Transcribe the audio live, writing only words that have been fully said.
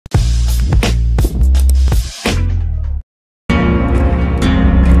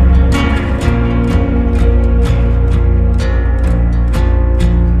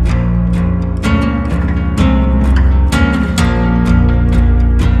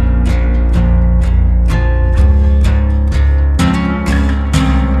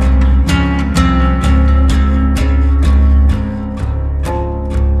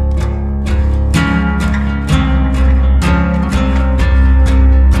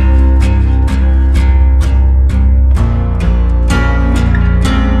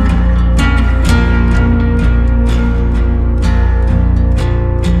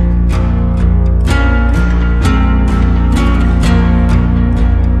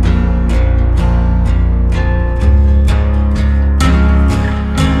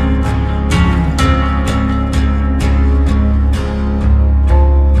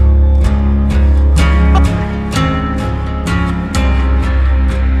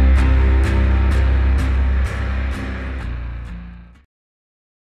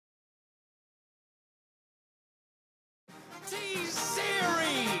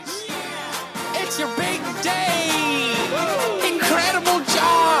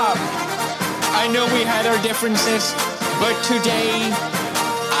our differences, but today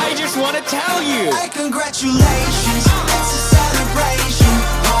I just want to tell you, hey, congratulations, it's a celebration.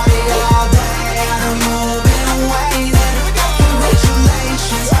 Party all day, I know you've been waiting.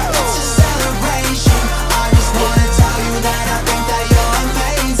 Congratulations, it's a celebration. I just want to tell you that I think that you're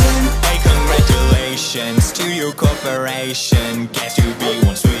amazing. hey, congratulations to your corporation. Guess you be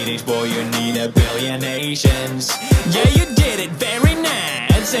one Swedish boy, you need a billion Asians. Yeah, you did it very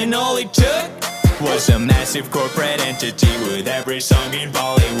nice, and all it took was a massive corporate entity with every song in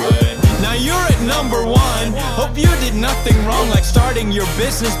Bollywood. Now you're at #1. Hope you did nothing wrong, like starting your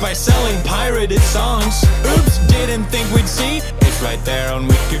business by selling pirated songs. Oops, didn't think we'd see. It's right there on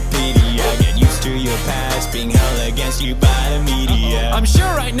Wikipedia. Get used to your past being held against you by the media. I'm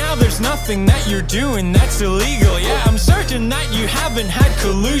sure right now there's nothing that you're doing that's illegal. Yeah, I'm certain that you haven't had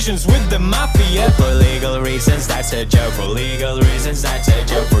collusions with the mafia. For legal reasons, that's a joke. For legal reasons, that's a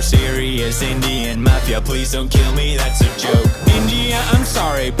joke. For serious Indian mafia, please don't kill me, that's a joke. India, I'm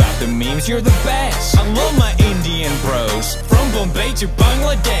sorry about the memes, you're the best. I love my Indian bros, from Bombay to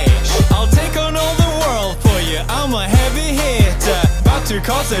Bangladesh. I'll take on all the world for you, I'm a heavy hitter. About to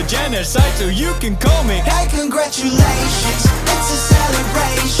cause a genocide, so you can call me. Hey, congratulations, it's a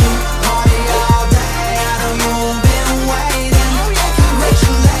celebration. Party all day, I know you've been waiting. Hey,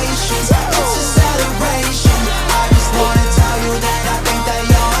 congratulations, it's a celebration. I just wanna tell you that I think that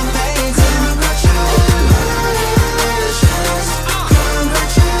you're amazing. Congratulations,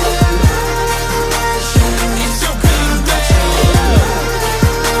 congratulations. It's your big day.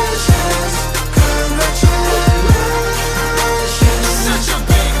 Congratulations. Such a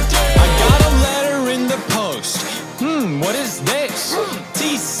big day. I got a letter in the post. What is this?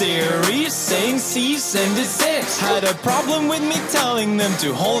 T-Series saying cease and desist. Had a problem with me telling them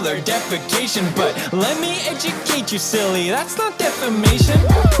to hold their defecation, but let me educate you, silly, that's not defamation.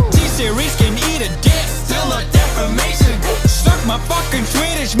 T-Series can eat a dick, still not defamation. Suck my fucking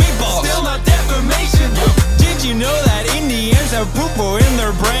Swedish meatballs, still not defamation. Did you know that Indians have poo-poo in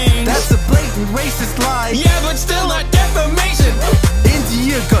their brains? That's a blatant racist lie. Yeah, but still not defamation.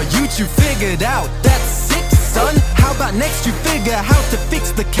 India got YouTube figured out. That's sick, son. How about next you figure how to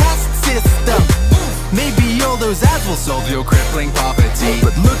fix the caste system? Maybe all those ads will solve your crippling poverty.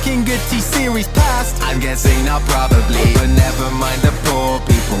 But looking at T-Series past, I'm guessing not probably. But never mind the poor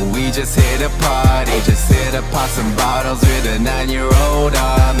people, we just hit a party. Just hit a pop some bottles with a 9-year-old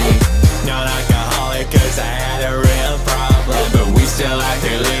army. Not alcoholic cause I had a real problem, but we still have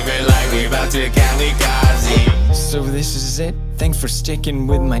to live it like we about to kamikaze. So this is it, thanks for sticking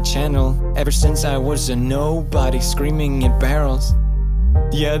with my channel. Ever since I was a nobody screaming at barrels.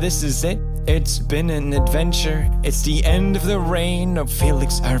 Yeah, this is it, it's been an adventure. It's the end of the reign of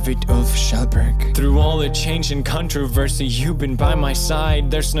Felix Arvid Ulf Schallberg. Through all the change and controversy, you've been by my side.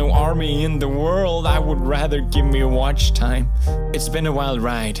 There's no army in the world, I would rather give me watch time. It's been a wild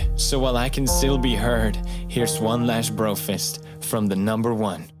ride, so while I can still be heard, here's one last bro fist from the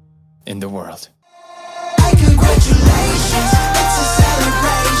 #1 in the world. Hey, congratulations, it's a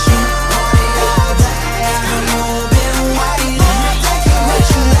celebration. Party all day, I know you've been waiting. Hey,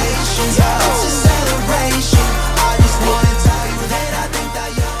 congratulations, it's a celebration. I just wanna tell you that I think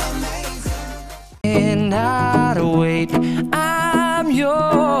that you're amazing. And I'd wait, I'm yours.